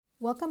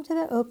Welcome to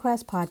the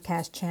Oakcrest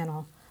Podcast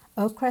channel.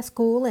 Oakcrest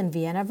School in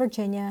Vienna,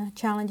 Virginia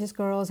challenges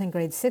girls in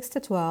grades 6 to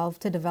 12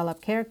 to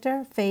develop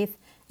character, faith,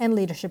 and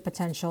leadership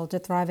potential to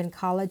thrive in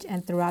college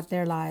and throughout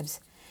their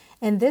lives.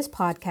 In this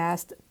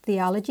podcast,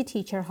 theology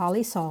teacher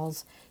Holly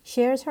Salls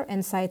shares her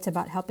insights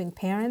about helping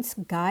parents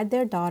guide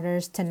their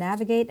daughters to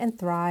navigate and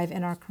thrive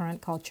in our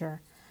current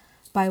culture.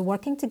 By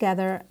working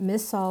together,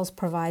 Ms. Salls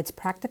provides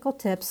practical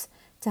tips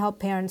to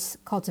help parents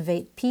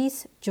cultivate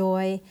peace,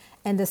 joy,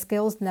 and the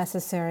skills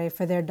necessary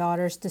for their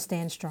daughters to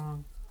stand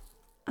strong.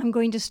 I'm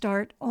going to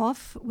start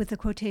off with a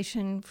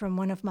quotation from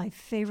one of my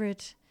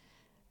favorite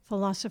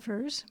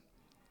philosophers.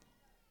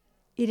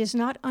 It is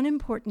not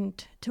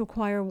unimportant to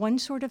acquire one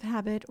sort of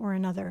habit or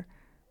another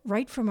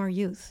right from our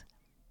youth.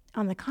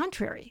 On the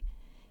contrary,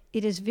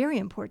 it is very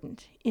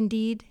important.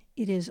 Indeed,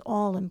 it is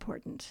all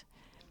important.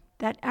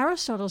 That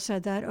Aristotle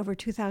said that over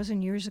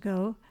 2,000 years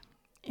ago,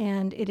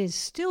 and it is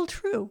still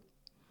true.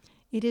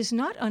 It is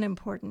not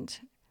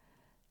unimportant.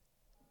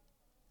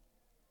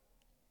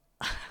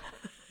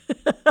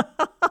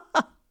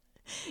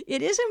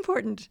 It is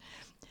important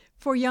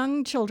for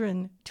young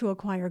children to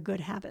acquire good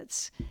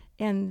habits.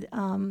 And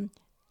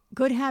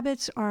good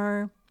habits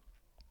are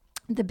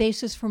the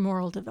basis for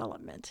moral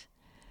development.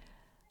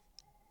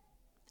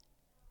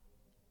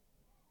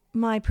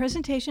 My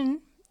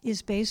presentation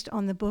is based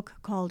on the book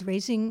called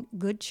Raising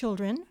Good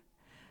Children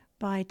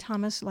by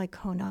Thomas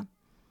Licona.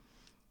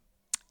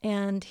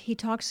 And he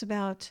talks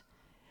about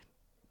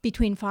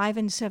between 5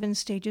 and 7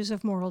 stages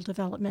of moral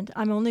development.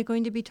 I'm only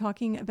going to be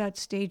talking about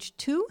stage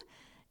 2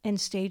 and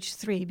stage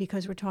 3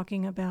 because we're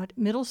talking about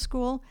middle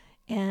school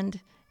and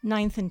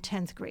 9th and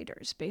 10th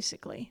graders,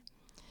 basically.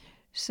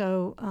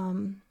 So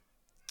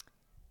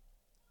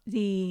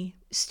the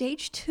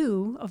stage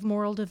 2 of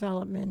moral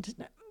development,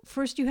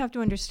 first you have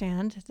to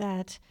understand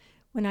that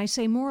when I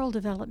say moral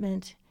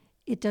development,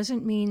 it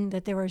doesn't mean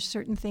that there are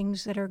certain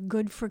things that are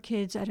good for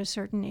kids at a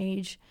certain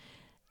age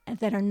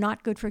that are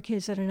not good for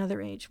kids at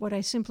another age. What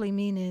I simply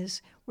mean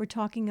is we're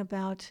talking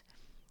about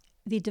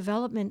the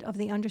development of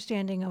the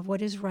understanding of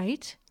what is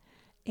right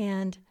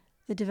and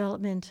the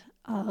development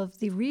of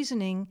the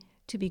reasoning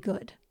to be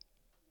good.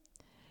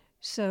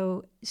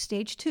 So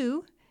stage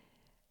 2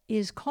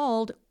 is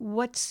called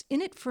What's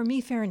in It for Me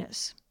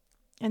Fairness.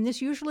 And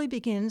this usually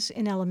begins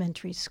in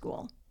elementary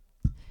school.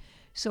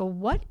 So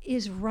what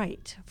is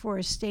right for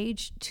a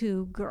stage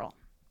 2 girl?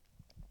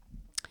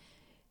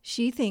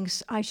 She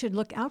thinks I should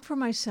look out for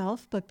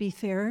myself but be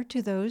fair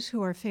to those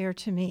who are fair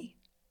to me.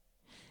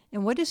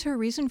 And what is her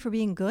reason for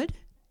being good?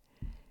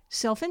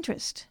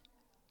 Self-interest.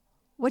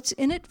 What's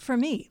in it for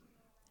me?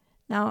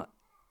 Now,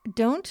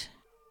 don't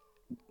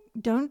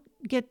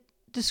get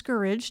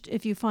discouraged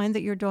if you find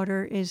that your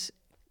daughter is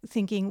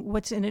thinking,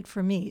 what's in it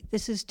for me?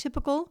 This is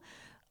typical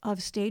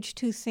of stage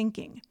 2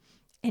 thinking,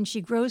 and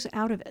she grows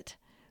out of it.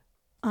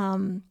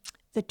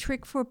 The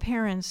trick for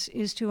parents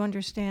is to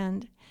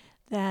understand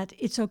that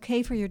it's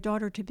okay for your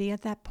daughter to be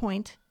at that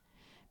point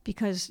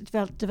because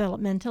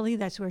developmentally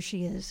that's where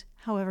she is.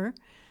 However,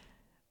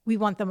 we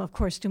want them, of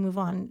course, to move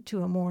on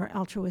to a more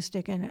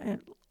altruistic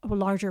and a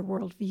larger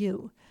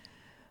worldview.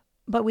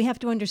 But we have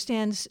to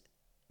understand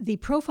the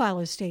profile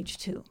of stage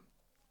 2.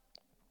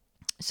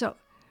 So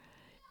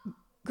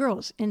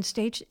girls in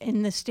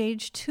the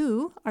stage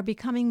 2 are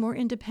becoming more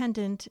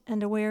independent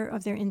and aware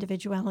of their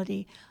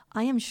individuality.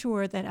 I am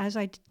sure that as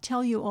I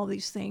tell you all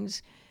these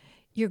things,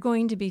 you're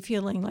going to be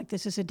feeling like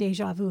this is a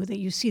deja vu, that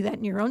you see that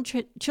in your own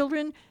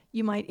children.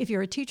 You might, if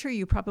you're a teacher,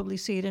 you probably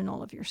see it in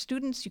all of your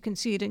students. You can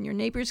see it in your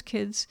neighbors'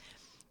 kids.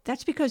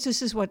 That's because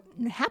this is what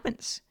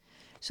happens.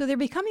 So they're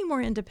becoming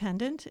more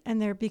independent and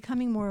they're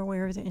becoming more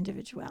aware of their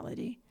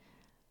individuality.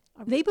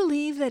 They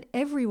believe that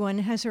everyone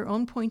has their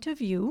own point of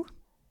view,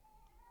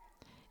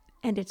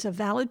 and it's a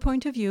valid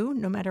point of view,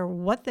 no matter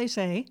what they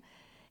say,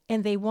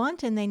 and they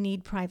want and they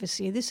need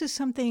privacy. This is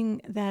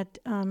something that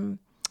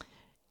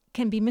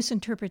can be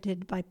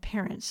misinterpreted by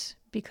parents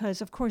because,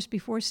 of course,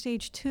 before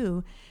stage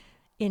 2,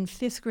 in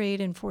 5th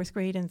grade and 4th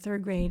grade and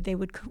 3rd grade, they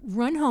would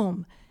run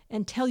home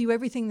and tell you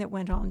everything that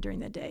went on during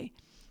the day.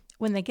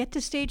 When they get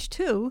to stage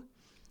 2,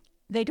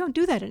 they don't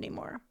do that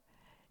anymore.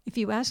 If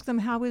you ask them,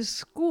 how is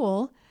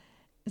school,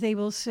 they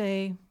will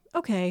say,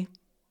 okay,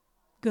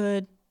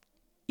 good,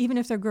 even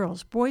if they're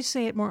girls. Boys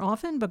say it more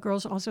often, but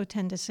girls also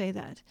tend to say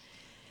that.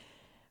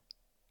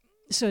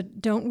 So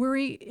don't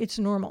worry, it's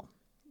normal.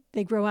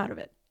 They grow out of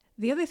it.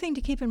 The other thing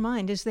to keep in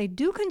mind is they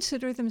do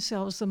consider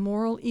themselves the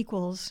moral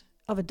equals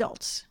of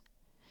adults.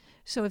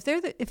 So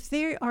if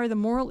they are the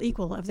moral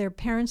equal of their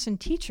parents and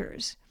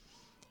teachers,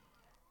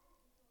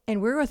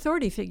 and we're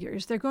authority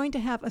figures, they're going to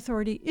have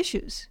authority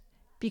issues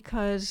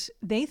because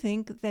they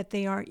think that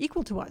they are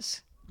equal to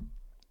us.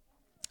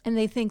 And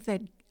they think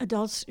that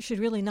adults should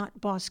really not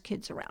boss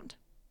kids around.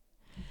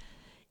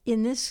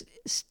 In this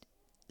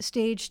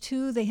stage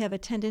 2, they have a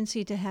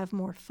tendency to have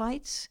more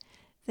fights.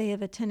 They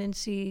have a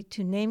tendency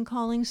to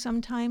name-calling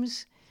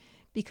sometimes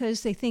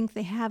because they think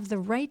they have the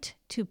right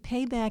to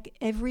pay back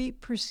every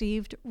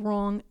perceived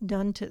wrong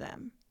done to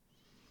them.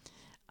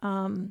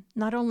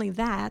 Not only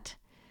that,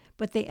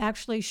 but they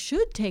actually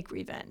should take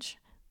revenge.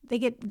 They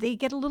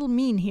get a little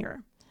mean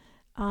here.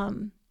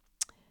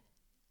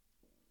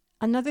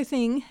 Another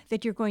thing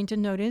that you're going to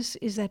notice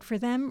is that for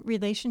them,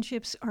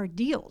 relationships are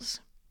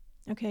deals,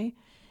 okay?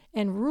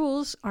 And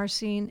rules are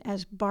seen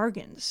as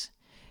bargains.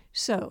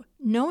 So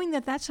knowing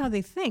that that's how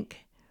they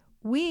think,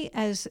 we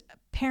as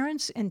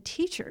parents and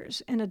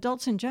teachers and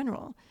adults in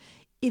general,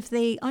 if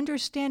they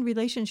understand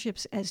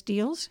relationships as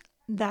deals,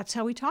 that's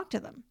how we talk to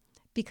them,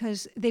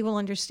 because they will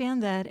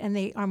understand that and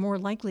they are more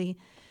likely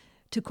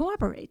to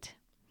cooperate.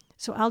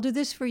 So I'll do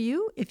this for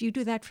you if you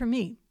do that for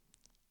me.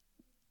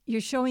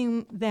 You're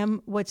showing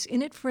them what's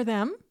in it for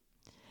them,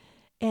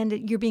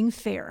 and you're being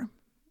fair.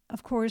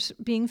 Of course,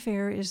 being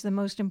fair is the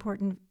most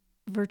important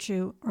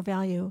virtue or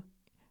value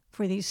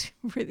for these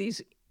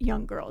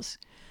young girls.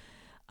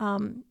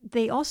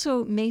 They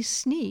also may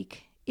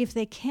sneak if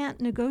they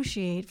can't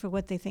negotiate for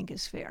what they think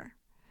is fair.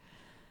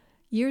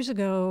 Years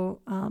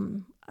ago,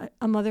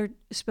 a mother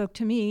spoke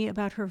to me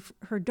about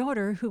her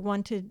daughter who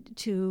wanted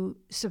to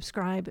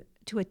subscribe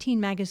to a teen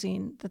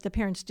magazine that the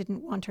parents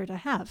didn't want her to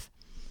have.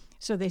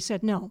 So they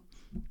said no.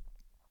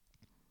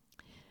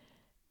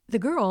 The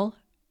girl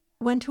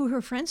went to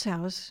her friend's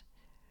house,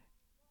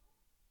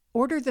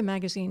 ordered the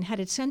magazine, had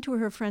it sent to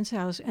her friend's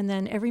house, and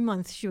then every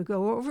month she would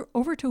go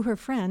over to her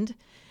friend,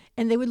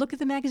 and they would look at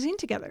the magazine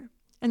together.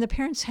 And the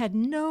parents had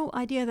no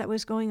idea that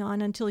was going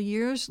on until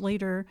years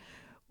later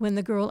when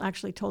the girl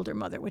actually told her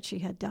mother what she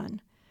had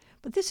done.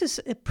 But this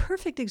is a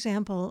perfect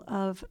example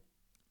of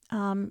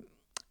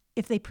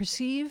if they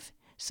perceive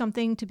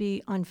something to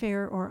be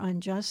unfair or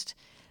unjust,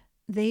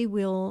 they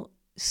will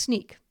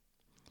sneak.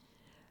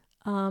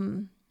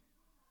 They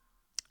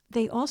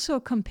also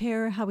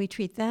compare how we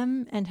treat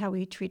them and how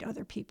we treat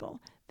other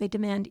people. They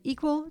demand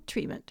equal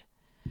treatment.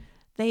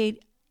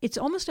 It's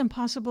almost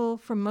impossible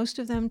for most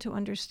of them to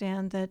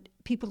understand that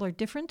people are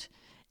different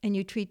and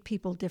you treat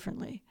people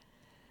differently.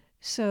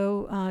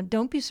 So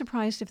don't be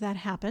surprised if that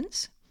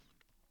happens.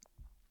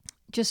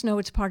 Just know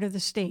it's part of the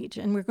stage.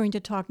 And we're going to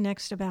talk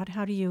next about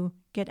how do you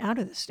get out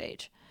of the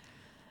stage.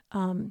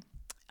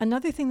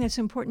 Another thing that's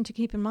important to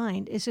keep in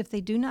mind is if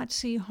they do not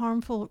see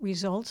harmful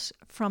results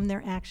from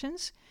their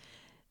actions,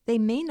 they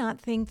may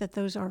not think that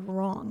those are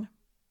wrong.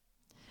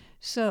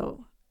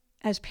 So,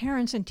 as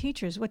parents and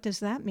teachers, what does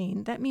that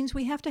mean? That means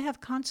we have to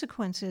have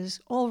consequences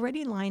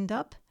already lined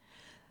up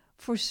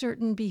for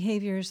certain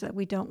behaviors that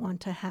we don't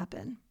want to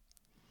happen.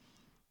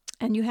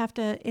 And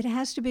it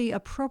has to be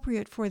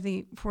appropriate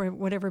for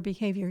whatever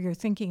behavior you're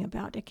thinking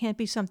about. It can't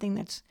be something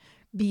that's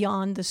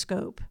beyond the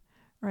scope,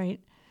 right?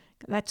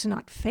 That's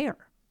not fair.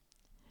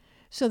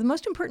 So the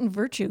most important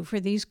virtue for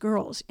these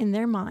girls in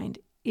their mind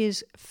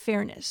is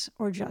fairness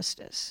or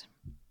justice.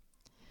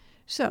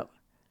 So,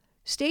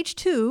 stage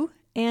 2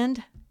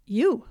 and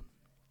you.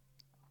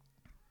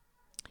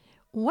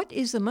 What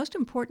is the most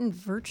important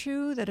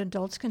virtue that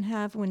adults can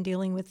have when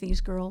dealing with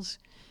these girls?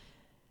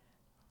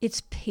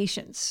 It's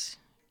patience.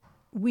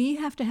 We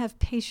have to have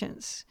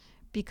patience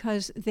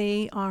because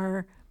they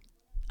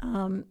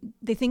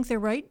think they're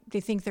right,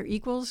 they think they're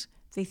equals,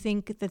 they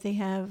think that they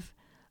have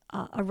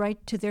a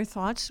right to their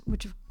thoughts,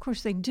 which of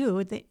course they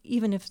do,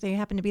 even if they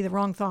happen to be the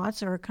wrong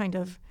thoughts or kind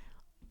of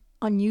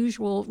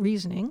unusual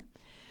reasoning.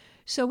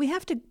 So we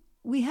have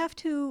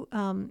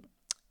to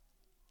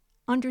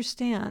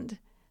understand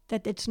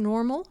that it's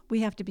normal. We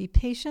have to be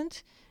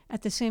patient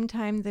at the same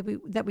time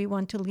that we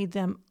want to lead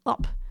them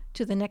up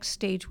to the next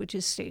stage, which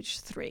is stage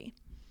 3.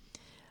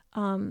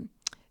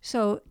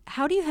 So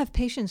how do you have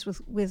patience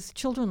with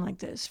children like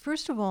this?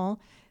 First of all,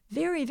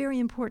 very, very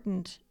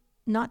important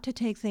not to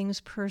take things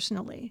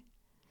personally.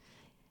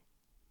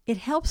 It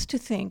helps to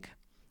think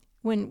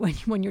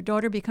when your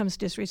daughter becomes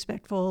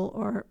disrespectful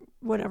or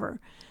whatever,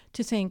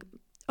 to think,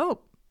 oh,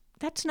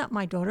 that's not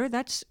my daughter,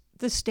 that's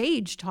the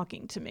stage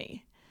talking to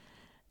me.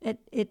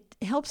 It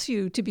helps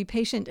you to be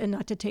patient and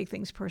not to take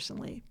things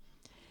personally.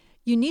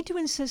 You need to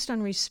insist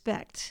on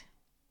respect,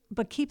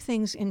 but keep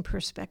things in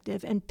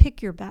perspective and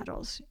pick your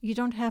battles. You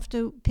don't have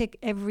to pick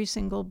every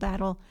single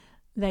battle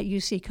that you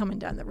see coming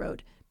down the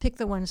road. Pick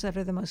the ones that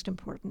are the most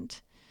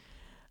important.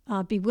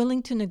 Be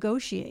willing to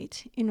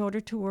negotiate in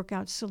order to work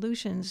out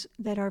solutions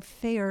that are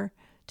fair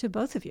to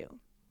both of you.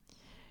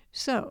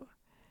 So,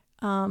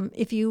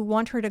 if you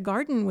want her to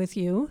garden with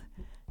you,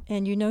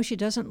 and you know she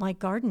doesn't like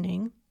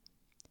gardening,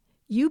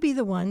 you be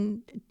the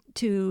one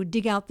to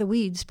dig out the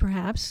weeds,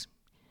 perhaps,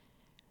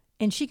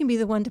 and she can be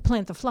the one to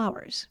plant the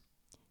flowers.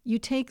 You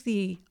take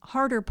the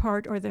harder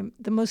part or the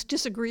most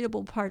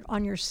disagreeable part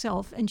on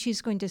yourself, and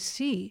she's going to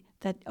see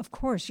that, of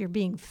course, you're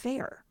being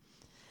fair.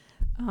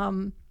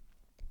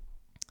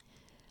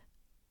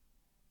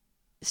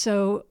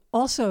 So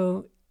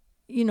also,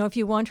 if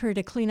you want her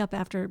to clean up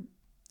after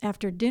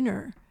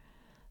dinner,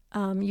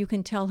 you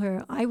can tell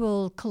her, I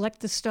will collect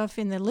the stuff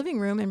in the living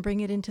room and bring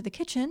it into the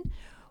kitchen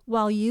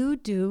while you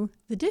do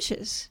the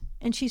dishes.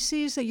 And she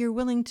sees that you're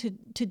willing to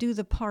do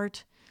the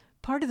part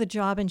of the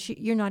job, and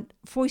you're not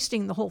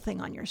foisting the whole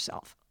thing on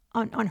yourself,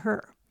 on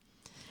her.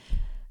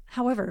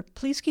 However,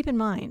 please keep in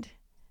mind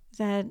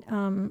that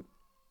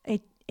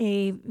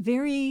a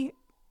very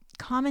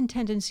common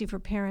tendency for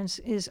parents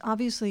is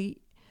obviously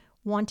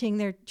wanting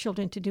their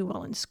children to do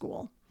well in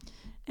school.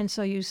 And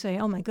so you say,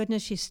 oh my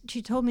goodness,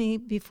 she told me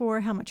before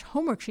how much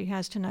homework she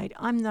has tonight.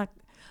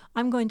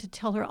 I'm going to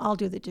tell her I'll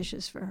do the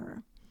dishes for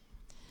her.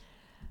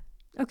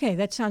 Okay,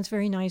 that sounds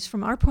very nice.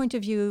 From our point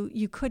of view,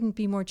 you couldn't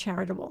be more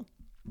charitable.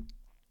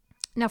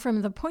 Now,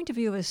 from the point of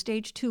view of a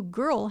stage 2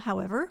 girl,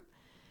 however,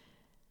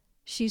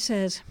 she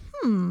says,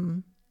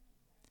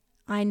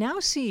 I now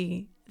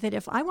see that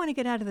if I want to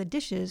get out of the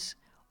dishes,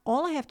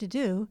 all I have to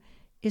do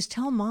is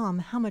tell Mom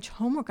how much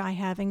homework I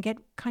have and get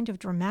kind of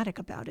dramatic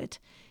about it,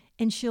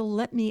 and she'll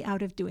let me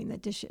out of doing the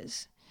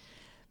dishes.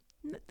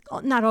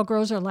 Not all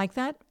girls are like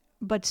that,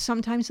 but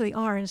sometimes they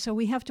are, and so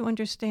we have to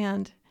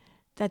understand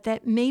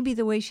that may be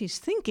the way she's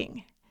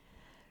thinking.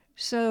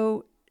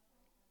 So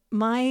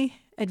my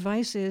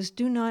advice is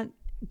do not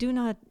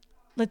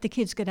let the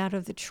kids get out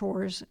of the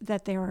chores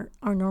that they are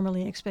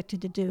normally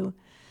expected to do.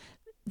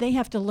 They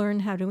have to learn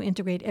how to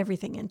integrate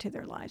everything into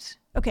their lives.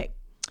 Okay,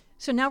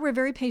 so now we're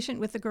very patient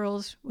with the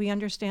girls. We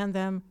understand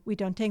them. We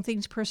don't take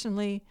things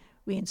personally.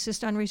 We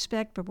insist on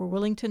respect, but we're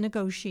willing to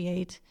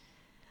negotiate.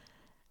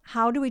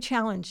 How do we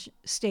challenge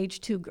stage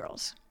 2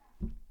 girls?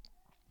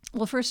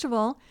 Well, first of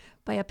all,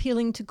 by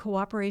appealing to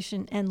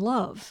cooperation and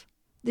love.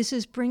 This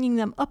is bringing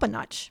them up a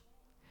notch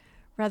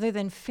rather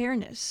than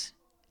fairness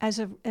as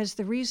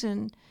the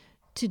reason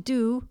to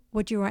do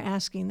what you are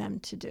asking them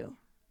to do.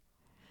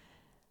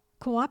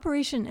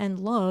 Cooperation and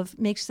love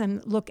makes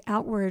them look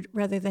outward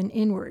rather than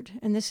inward.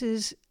 And this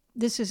is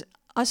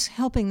us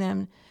helping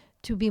them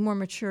to be more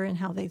mature in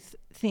how they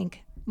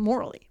think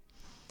morally.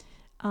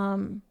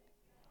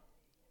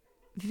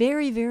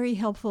 Very, very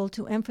helpful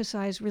to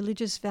emphasize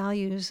religious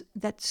values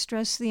that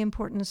stress the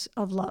importance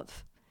of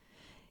love.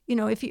 You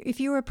know, if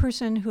you're a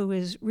person who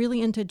is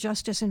really into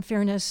justice and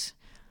fairness,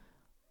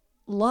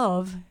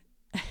 love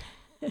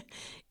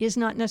is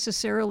not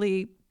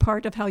necessarily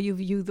part of how you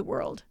view the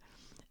world.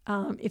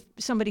 If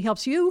somebody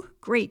helps you,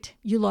 great,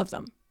 you love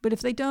them. But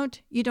if they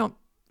don't, you don't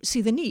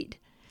see the need.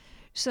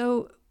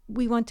 So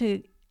we want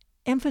to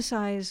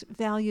emphasize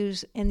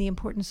values and the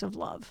importance of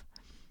love.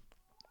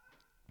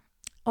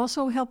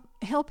 Also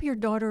help your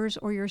daughters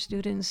or your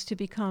students to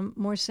become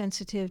more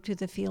sensitive to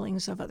the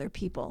feelings of other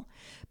people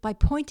by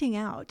pointing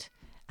out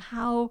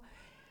how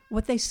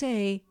what they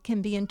say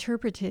can be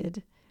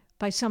interpreted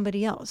by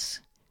somebody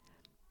else.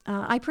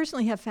 I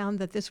personally have found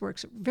that this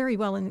works very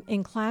well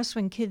in class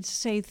when kids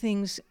say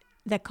things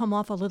that come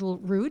off a little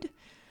rude.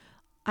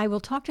 I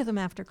will talk to them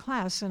after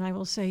class and I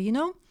will say,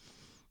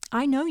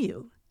 I know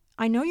you.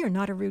 I know you're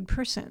not a rude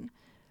person,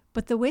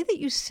 but the way that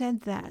you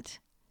said that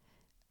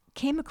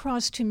came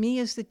across to me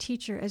as the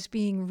teacher as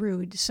being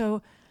rude.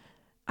 So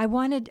I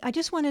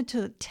just wanted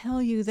to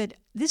tell you that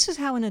this is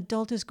how an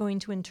adult is going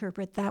to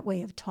interpret that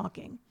way of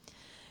talking.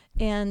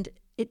 And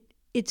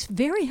it's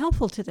very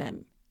helpful to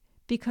them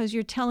because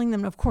you're telling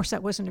them, of course,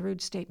 that wasn't a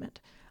rude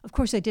statement. Of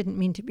course, I didn't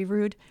mean to be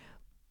rude,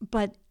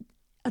 but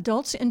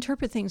adults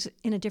interpret things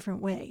in a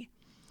different way.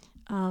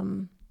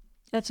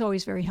 That's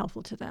always very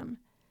helpful to them.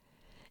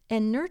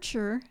 And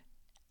nurture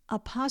a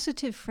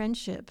positive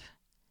friendship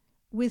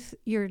with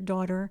your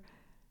daughter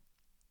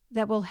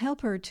that will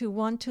help her to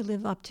want to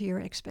live up to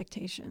your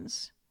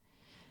expectations.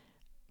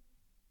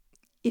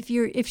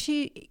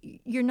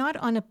 You're not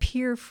on a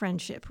peer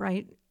friendship,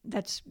 right?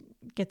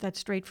 Get that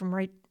straight from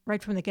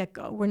right from the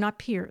get-go. We're not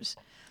peers,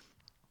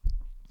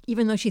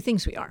 even though she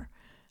thinks we are.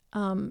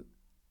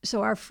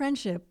 So our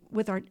friendship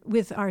with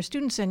our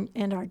students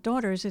and our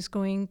daughters is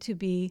going to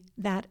be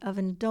that of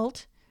an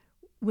adult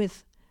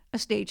with a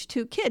stage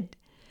 2 kid.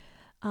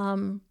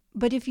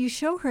 But if you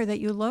show her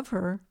that you love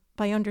her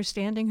by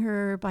understanding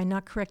her, by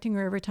not correcting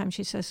her every time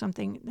she says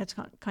something that's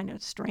kind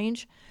of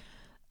strange,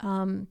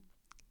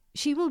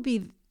 she will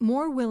be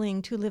more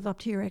willing to live up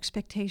to your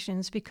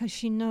expectations because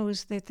she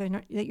knows that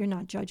you're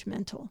not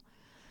judgmental.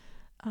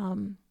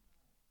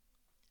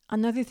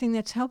 Another thing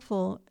that's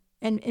helpful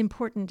and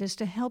important is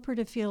to help her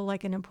to feel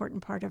like an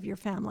important part of your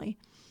family.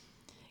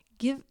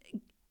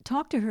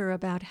 Talk to her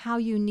about how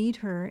you need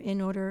her in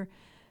order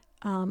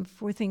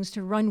for things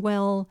to run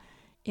well,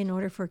 in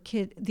order for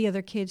the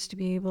other kids to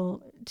be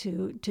able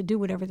to do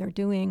whatever they're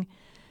doing.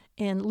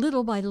 And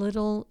little by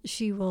little,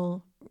 she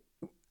will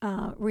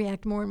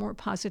react more and more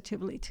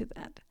positively to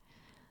that.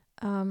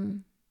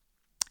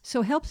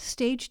 So help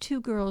stage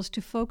 2 girls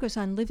to focus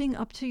on living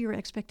up to your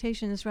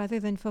expectations rather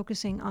than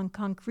focusing on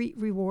concrete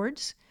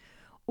rewards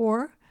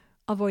or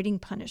avoiding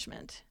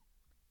punishment.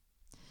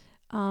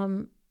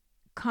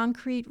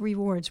 Concrete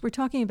rewards. We're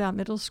talking about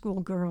middle school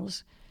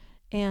girls,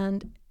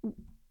 and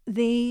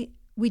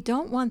we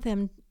don't want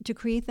them to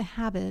create the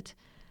habit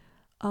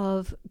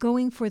of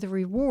going for the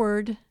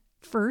reward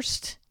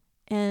first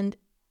and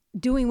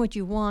doing what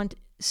you want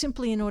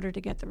simply in order to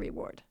get the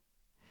reward.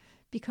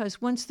 Because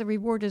once the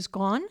reward is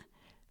gone,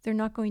 they're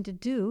not going to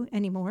do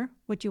anymore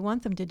what you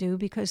want them to do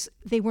because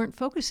they weren't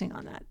focusing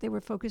on that. They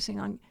were focusing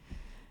on,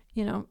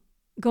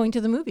 going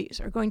to the movies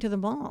or going to the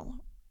mall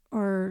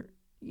or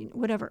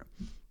whatever.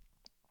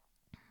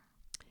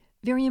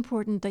 Very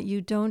important that you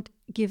don't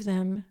give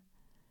them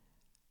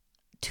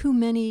too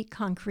many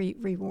concrete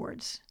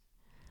rewards.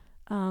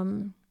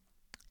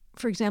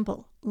 For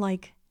example,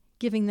 like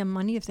giving them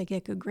money if they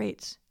get good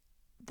grades.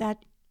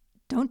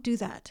 Don't do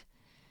that,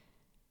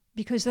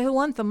 because they'll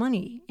want the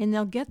money and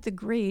they'll get the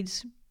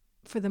grades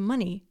for the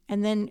money,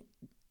 and then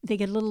they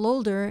get a little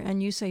older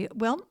and you say,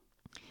 well,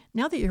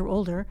 now that you're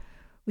older,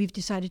 we've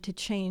decided to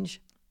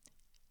change.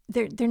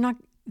 They're not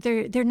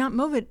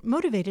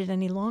motivated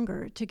any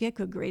longer to get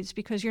good grades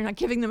because you're not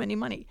giving them any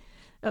money.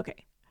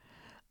 Okay.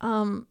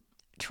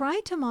 Try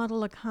to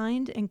model a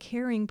kind and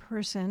caring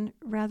person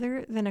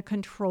rather than a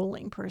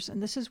controlling person.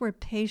 This is where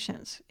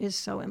patience is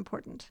so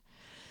important,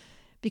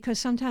 because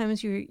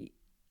sometimes you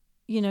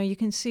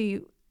can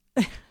see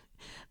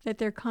that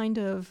they're kind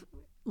of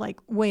like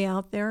way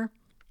out there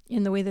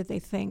in the way that they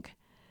think.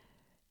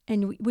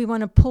 And we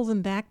want to pull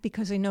them back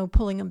because they know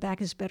pulling them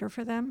back is better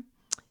for them.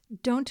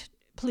 Don't,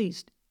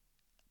 please.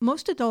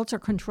 Most adults are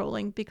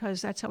controlling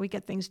because that's how we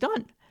get things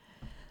done.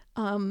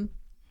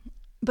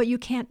 But you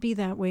can't be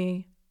that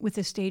way with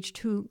a stage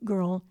 2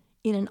 girl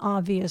in an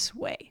obvious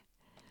way.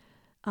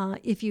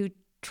 If you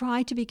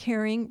try to be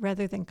caring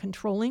rather than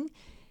controlling,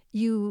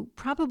 you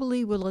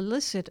probably will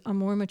elicit a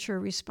more mature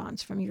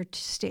response from your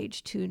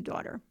stage 2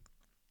 daughter.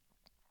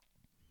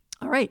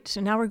 All right,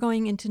 so now we're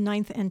going into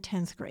 9th and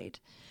 10th grade.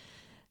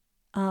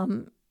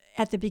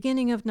 At the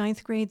beginning of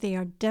 9th grade, they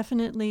are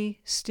definitely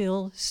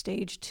still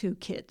stage 2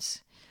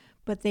 kids,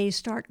 but they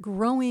start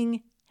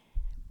growing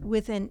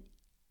with an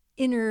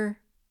inner,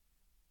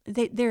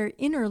 their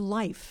inner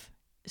life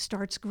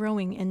starts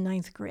growing in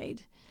 9th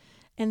grade,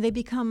 and they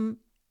become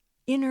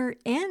inner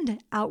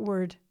and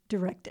outward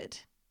directed.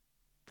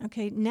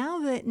 Okay,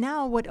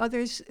 now what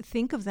others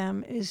think of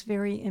them is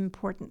very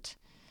important.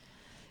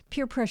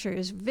 Peer pressure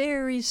is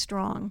very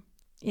strong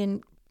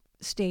in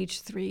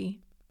stage 3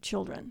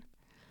 children.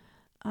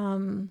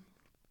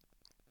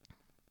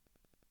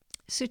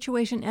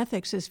 Situation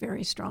ethics is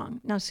very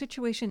strong. Now,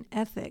 situation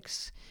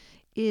ethics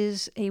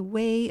is a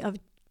way of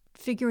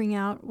figuring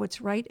out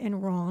what's right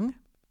and wrong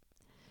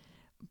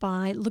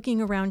by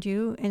looking around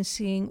you and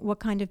seeing what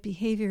kind of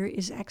behavior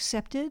is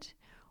accepted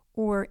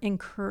or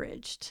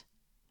encouraged.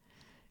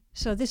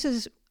 So this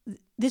is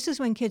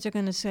when kids are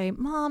going to say,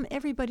 Mom,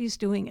 everybody's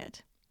doing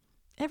it.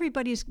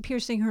 Everybody's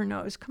piercing her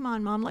nose. Come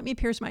on, Mom, let me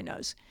pierce my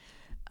nose.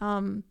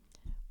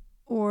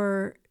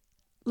 Or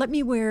let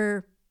me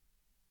wear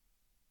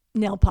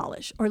nail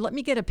polish, or let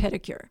me get a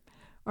pedicure,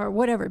 or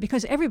whatever,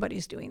 because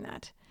everybody's doing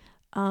that.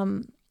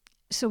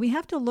 So we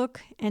have to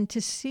look and to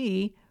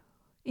see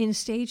in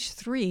stage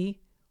 3,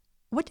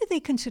 what do they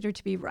consider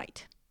to be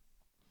right?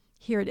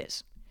 Here it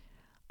is.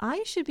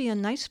 I should be a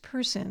nice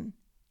person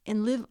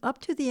and live up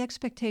to the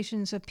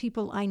expectations of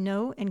people I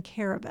know and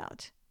care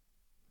about.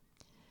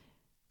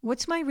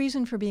 What's my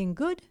reason for being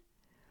good?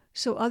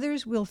 So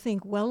others will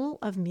think well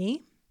of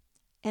me,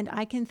 and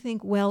I can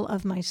think well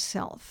of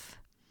myself.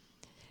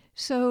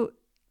 So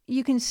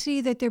you can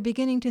see that they're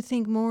beginning to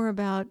think more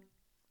about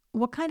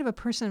what kind of a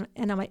person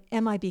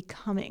am I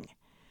becoming.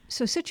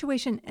 So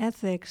situation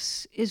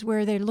ethics is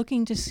where they're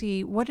looking to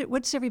see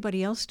what's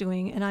everybody else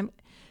doing,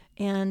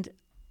 and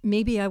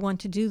maybe I want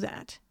to do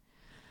that.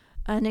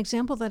 An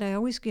example that I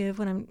always give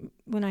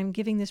when I'm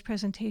giving this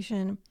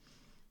presentation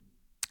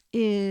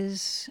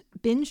is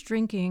binge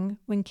drinking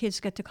when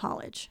kids get to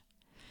college.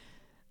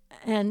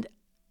 And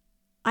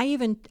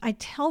I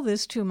tell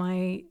this to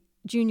my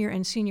junior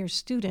and senior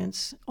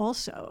students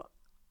also.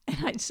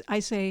 And I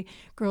say,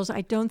 girls,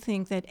 I don't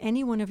think that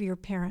any one of your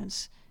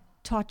parents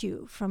taught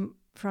you from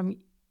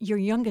your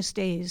youngest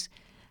days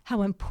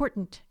how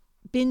important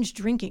binge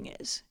drinking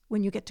is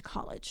when you get to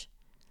college.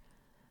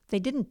 They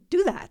didn't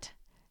do that.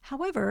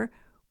 However,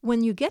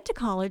 when you get to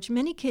college,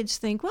 many kids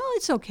think, well,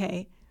 it's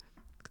okay.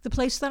 The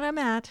place that I'm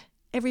at,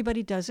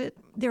 everybody does it.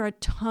 There are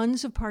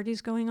tons of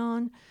parties going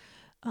on.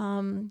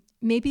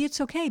 Maybe it's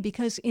okay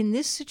because in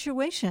this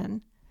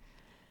situation,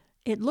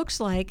 it looks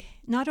like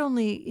not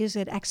only is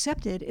it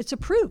accepted, it's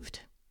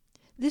approved.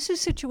 This is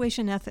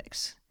situation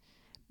ethics.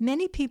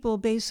 Many people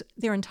base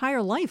their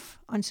entire life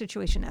on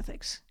situation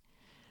ethics.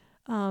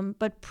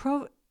 But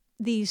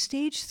the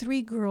stage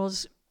 3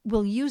 girls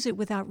will use it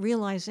without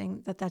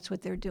realizing that that's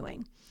what they're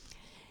doing.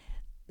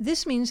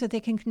 This means that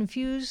they can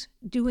confuse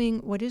doing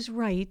what is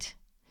right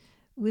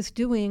with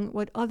doing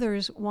what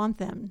others want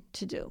them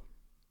to do.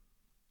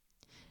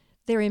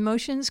 Their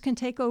emotions can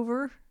take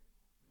over.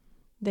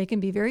 They can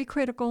be very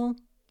critical,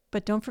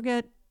 but don't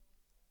forget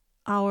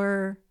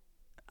our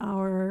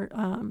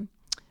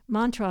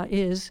mantra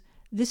is,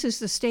 this is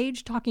the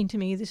stage talking to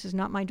me. This is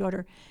not my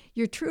daughter.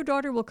 Your true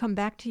daughter will come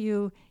back to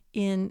you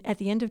at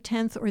the end of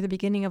 10th or the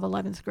beginning of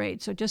 11th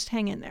grade. So just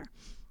hang in there.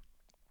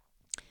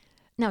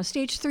 Now,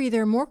 stage 3,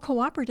 they're more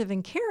cooperative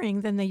and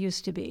caring than they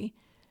used to be.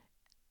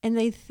 And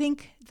they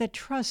think that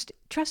trust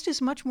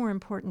is much more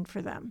important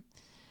for them.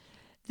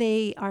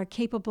 They are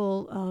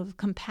capable of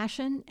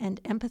compassion and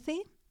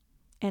empathy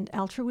and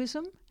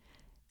altruism.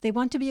 They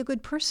want to be a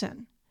good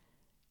person.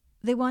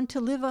 They want to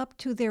live up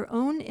to their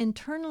own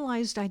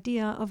internalized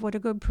idea of what a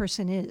good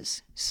person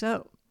is.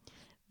 So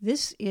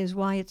this is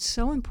why it's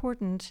so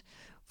important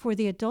for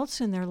the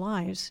adults in their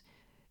lives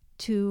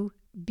to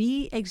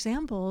be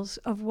examples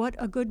of what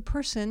a good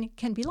person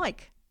can be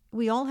like.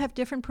 We all have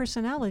different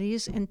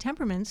personalities and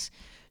temperaments,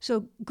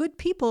 so good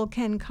people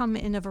can come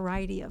in a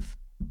variety of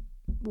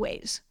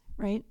ways,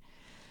 right?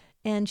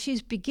 And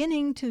she's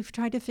beginning to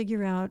try to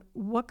figure out,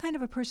 what kind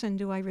of a person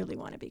do I really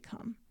want to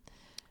become?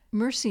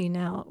 Mercy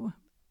now.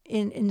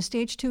 In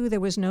stage 2,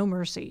 there was no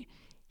mercy.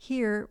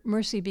 Here,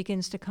 mercy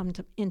begins to come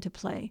into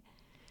play.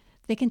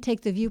 They can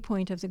take the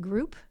viewpoint of the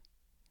group,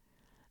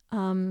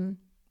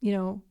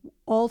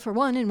 all for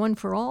one and one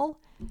for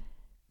all.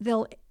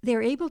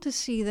 They're able to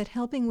see that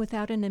helping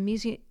without an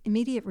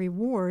immediate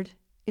reward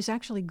is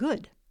actually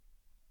good.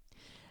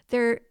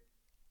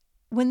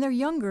 When they're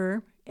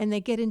younger and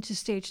they get into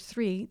stage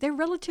 3, they're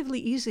relatively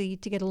easy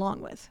to get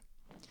along with.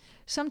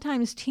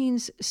 Sometimes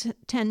teens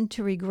tend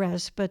to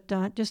regress, but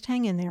just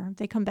hang in there.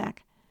 They come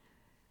back.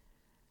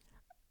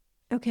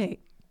 Okay,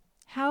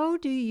 how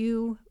do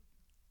you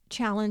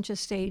challenge a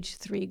stage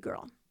 3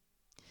 girl?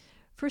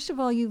 First of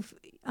all, you've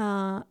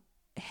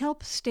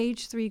helped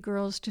stage 3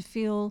 girls to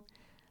feel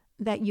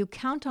that you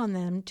count on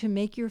them to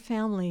make your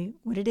family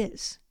what it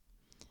is.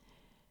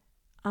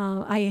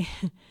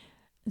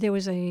 There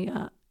was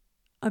a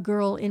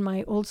girl in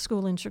my old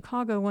school in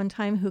Chicago one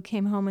time who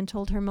came home and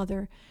told her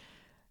mother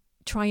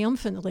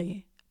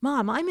triumphantly,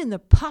 "Mom, I'm in the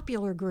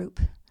popular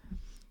group."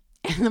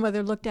 And the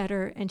mother looked at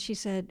her and she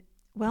said,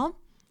 "Well,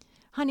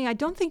 honey, I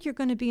don't think you're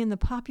going to be in the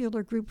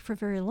popular group for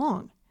very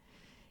long,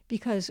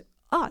 because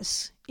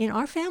us, in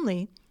our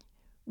family,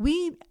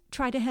 we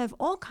try to have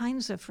all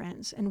kinds of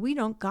friends, and we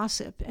don't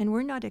gossip, and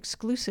we're not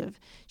exclusive."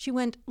 She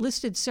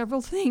listed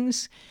several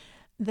things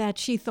that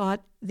she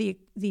thought the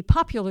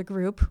popular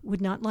group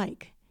would not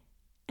like.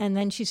 And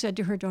then she said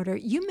to her daughter,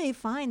 "You may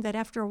find that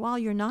after a while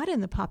you're not in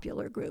the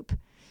popular group,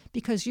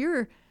 because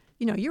you're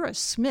a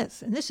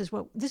Smith, and this is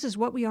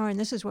what we are, and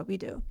this is what we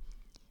do."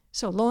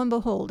 So lo and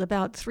behold,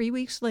 about 3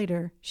 weeks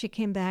later, she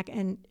came back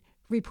and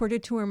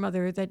reported to her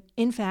mother that,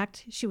 in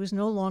fact, she was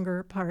no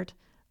longer part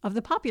of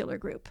the popular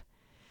group.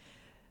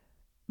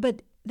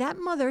 But that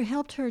mother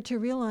helped her to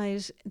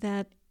realize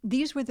that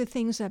these were the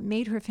things that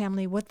made her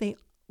family what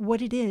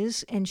it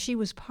is, and she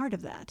was part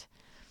of that.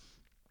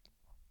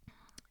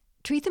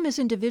 Treat them as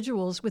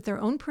individuals with their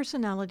own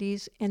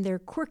personalities and their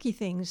quirky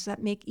things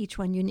that make each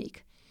one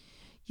unique.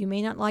 You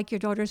may not like your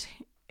daughter's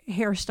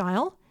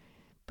hairstyle,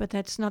 but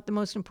that's not the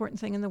most important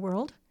thing in the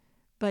world.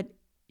 But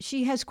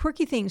she has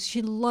quirky things.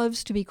 She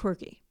loves to be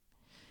quirky.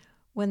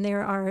 When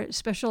there are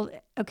special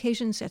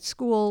occasions at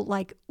school,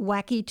 like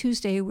Wacky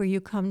Tuesday, where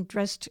you come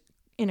dressed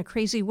in a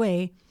crazy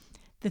way,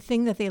 the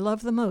thing that they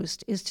love the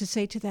most is to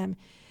say to them,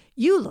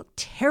 "You look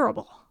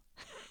terrible."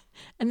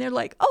 And they're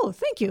like, "Oh,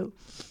 thank you."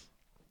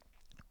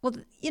 Well,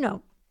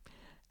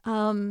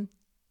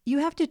 you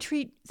have to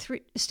treat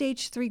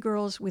stage 3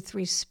 girls with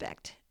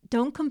respect.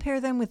 Don't compare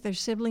them with their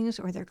siblings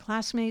or their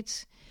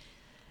classmates.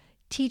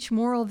 Teach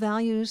moral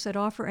values that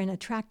offer an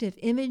attractive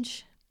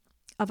image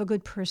of a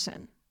good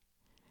person.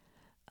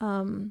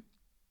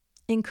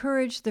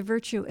 Encourage the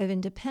virtue of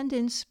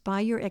independence by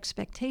your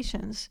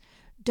expectations.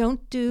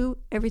 Don't do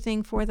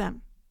everything for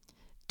them.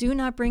 Do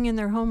not bring in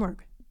their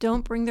homework.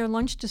 Don't bring their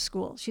lunch to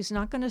school. She's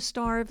not going to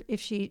starve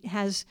if she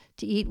has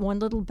to eat one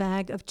little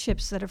bag of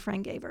chips that a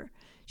friend gave her.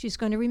 She's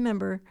going to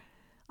remember,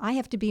 I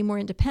have to be more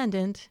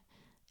independent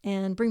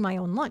and bring my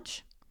own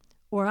lunch.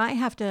 Or I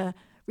have to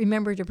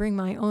remember to bring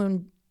my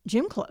own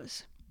gym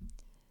clothes.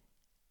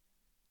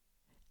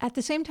 At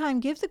the same time,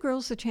 give the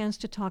girls the chance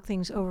to talk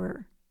things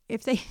over.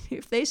 If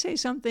they say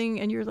something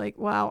and you're like,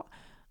 "Wow,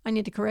 I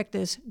need to correct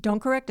this,"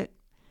 don't correct it.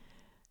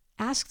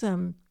 Ask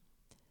them,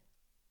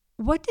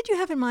 "What did you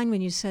have in mind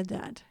when you said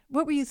that?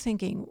 What were you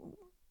thinking?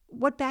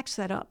 What backs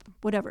that up?"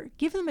 Whatever.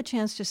 Give them a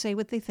chance to say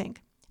what they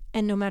think.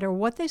 And no matter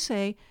what they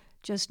say,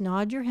 just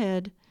nod your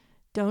head.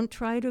 Don't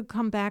try to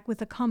come back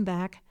with a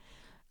comeback.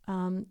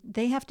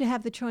 They have to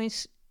have the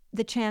chance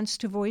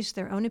to voice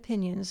their own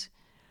opinions.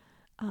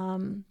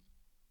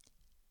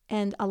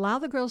 And allow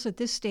the girls at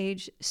this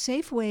stage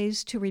safe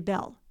ways to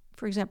rebel.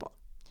 For example,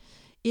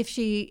 if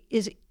she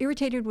is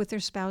irritated with their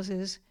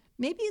spouses,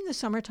 maybe in the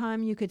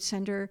summertime you could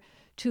send her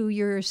to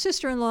your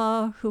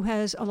sister-in-law who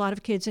has a lot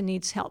of kids and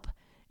needs help,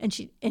 and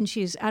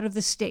she's out of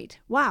the state.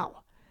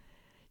 Wow.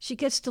 She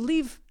gets to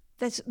leave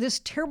this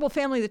terrible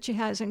family that she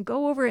has and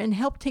go over and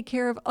help take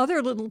care of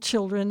other little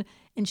children,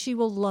 and she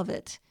will love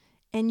it.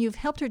 And you've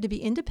helped her to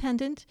be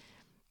independent.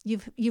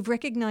 You've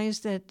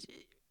recognized that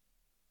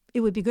it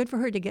would be good for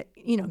her to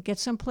get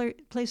some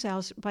place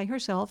else by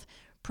herself.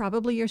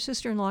 Probably your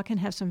sister-in-law can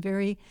have some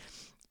very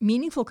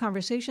meaningful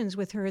conversations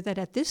with her that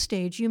at this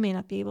stage you may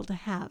not be able to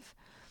have.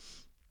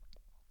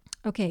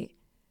 Okay,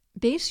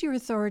 base your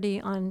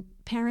authority on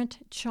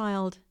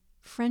parent-child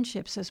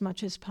friendships as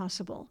much as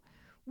possible.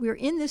 We're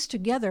in this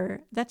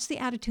together. That's the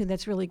attitude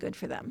that's really good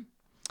for them.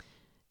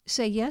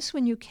 Say yes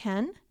when you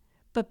can,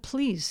 but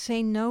please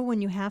say no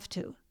when you have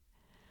to.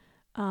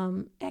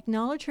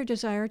 Acknowledge her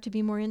desire to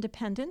be more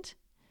independent.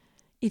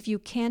 If you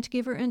can't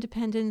give her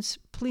independence,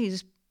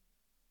 please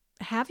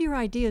have your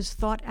ideas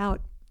thought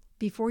out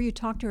before you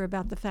talk to her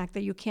about the fact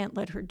that you can't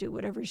let her do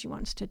whatever she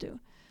wants to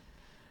do.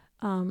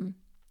 And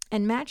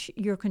match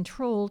your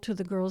control to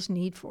the girl's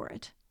need for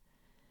it.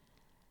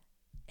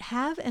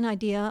 Have an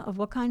idea of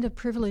what kind of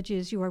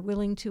privileges you are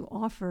willing to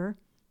offer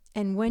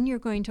and when you're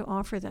going to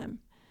offer them.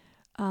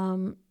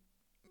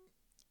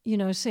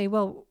 Say,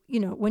 well,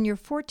 when you're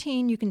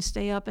 14, you can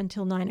stay up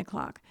until 9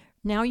 o'clock.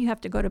 Now you have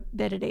to go to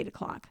bed at 8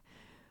 o'clock.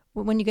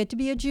 Well, when you get to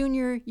be a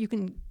junior, you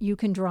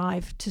can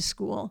drive to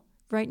school.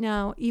 Right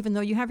now, even though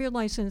you have your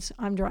license,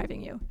 I'm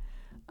driving you.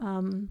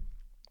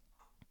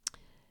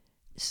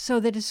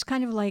 So that it's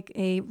kind of like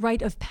a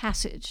rite of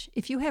passage.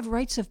 If you have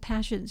rites of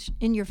passage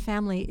in your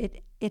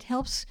family, it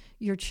helps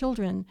your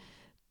children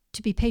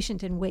to be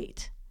patient and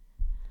wait.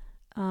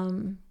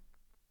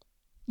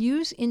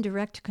 Use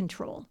indirect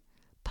control.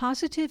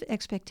 Positive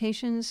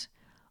expectations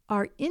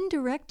are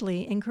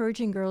indirectly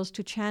encouraging girls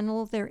to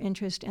channel their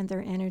interest and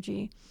their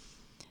energy.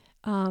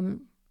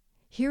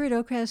 Here at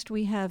Oakcrest,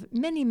 we have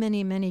many,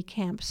 many, many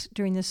camps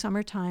during the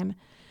summertime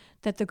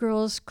that the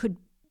girls could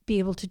be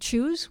able to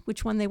choose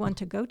which one they want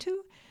to go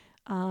to,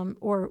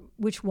 or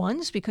which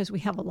ones, because we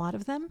have a lot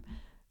of them.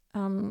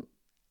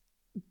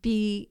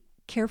 Be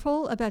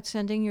careful about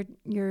sending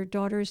your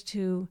daughters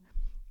to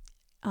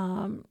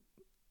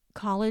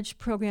college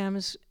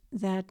programs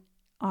that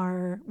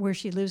are where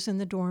she lives in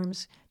the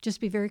dorms. Just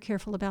be very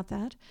careful about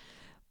that.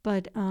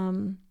 But,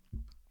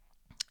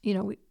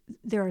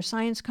 there are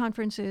science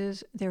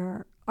conferences, there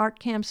are art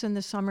camps in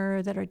the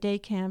summer that are day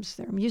camps,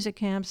 there are music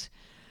camps.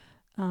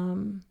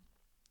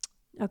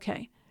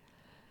 Okay.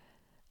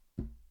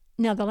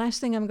 Now, the last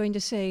thing I'm going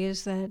to say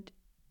is that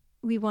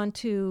we want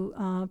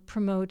to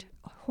promote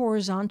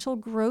horizontal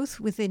growth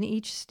within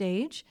each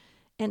stage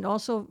and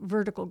also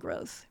vertical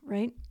growth,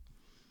 right?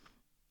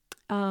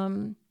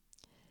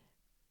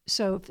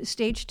 So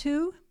stage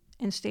 2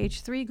 and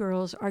stage 3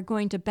 girls are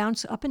going to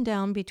bounce up and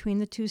down between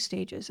the two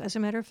stages. As a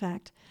matter of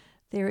fact,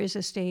 there is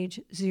a stage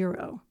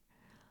 0.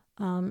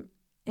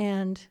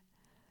 And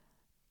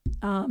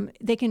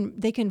they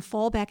can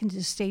fall back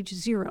into stage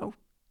 0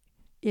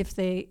 if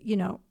they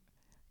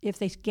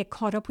get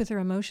caught up with their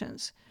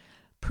emotions.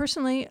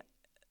 Personally,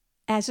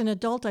 as an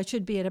adult, I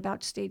should be at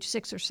about stage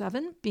 6 or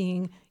 7,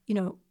 being,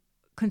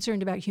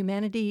 concerned about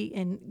humanity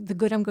and the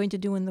good I'm going to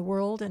do in the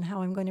world and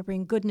how I'm going to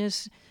bring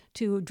goodness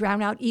to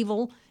drown out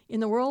evil in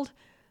the world.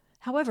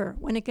 However,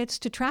 when it gets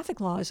to traffic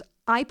laws,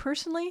 I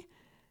personally,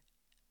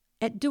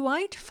 do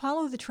I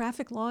follow the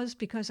traffic laws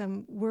because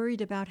I'm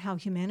worried about how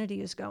humanity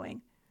is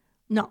going?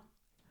 No.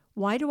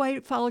 Why do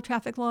I follow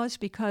traffic laws?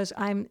 Because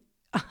I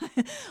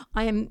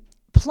am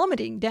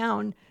plummeting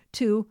down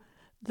to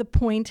the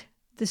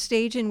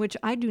stage in which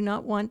I do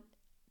not want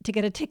to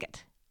get a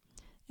ticket.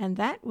 And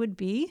that would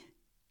be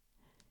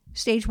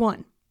stage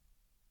 1.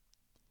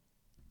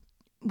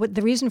 What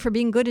the reason for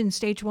being good in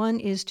stage 1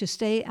 is to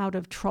stay out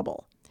of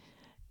trouble.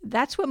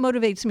 That's what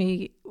motivates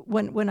me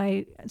when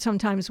I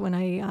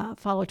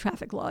follow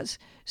traffic laws.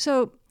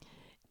 So,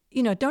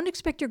 don't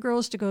expect your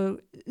girls to go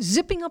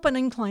zipping up an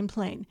inclined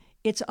plane.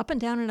 It's up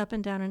and down and up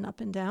and down and up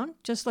and down,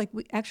 just like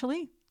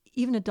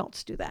even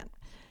adults do that.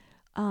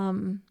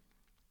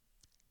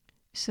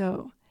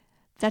 So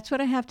that's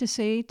what I have to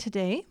say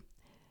today.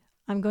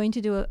 I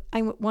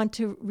want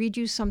to read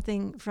you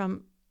something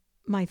from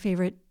my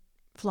favorite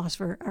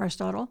philosopher,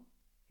 Aristotle.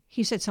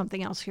 He said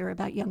something else here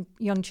about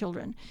young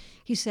children.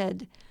 He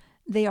said,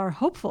 "They are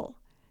hopeful.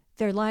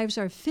 Their lives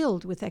are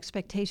filled with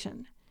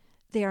expectation.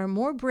 They are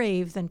more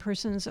brave than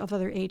persons of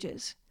other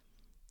ages.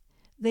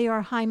 They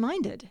are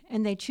high-minded,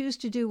 and they choose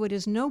to do what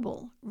is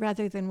noble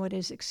rather than what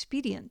is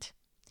expedient.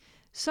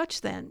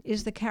 Such, then,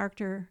 is the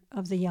character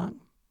of the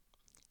young."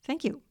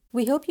 Thank you.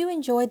 We hope you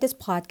enjoyed this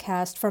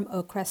podcast from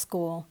Oakcrest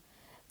School.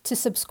 To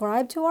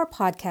subscribe to our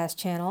podcast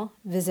channel,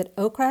 visit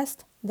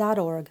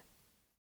oakcrest.org.